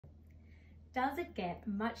does it get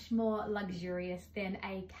much more luxurious than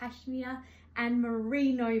a cashmere and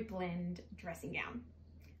merino blend dressing gown?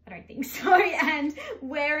 I don't think so. And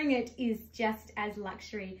wearing it is just as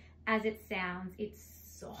luxury as it sounds. It's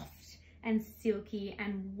soft and silky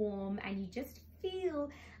and warm, and you just feel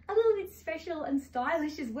a little bit special and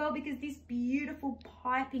stylish as well, because this beautiful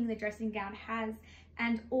piping the dressing gown has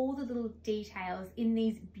and all the little details in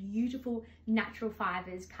these beautiful natural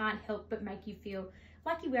fibers can't help but make you feel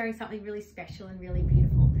like you're wearing something really special and really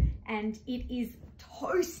beautiful. And it is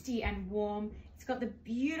toasty and warm. It's got the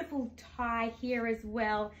beautiful tie here as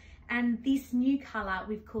well. And this new color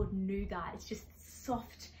we've called Nougat. It's just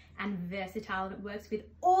soft and versatile, and it works with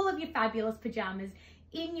all of your fabulous pajamas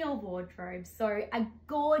in your wardrobe. So a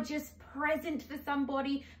gorgeous present for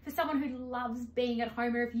somebody, for someone who loves being at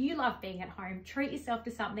home, or if you love being at home, treat yourself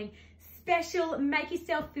to something special. Make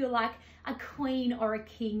yourself feel like a queen or a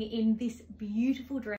king in this beautiful dress.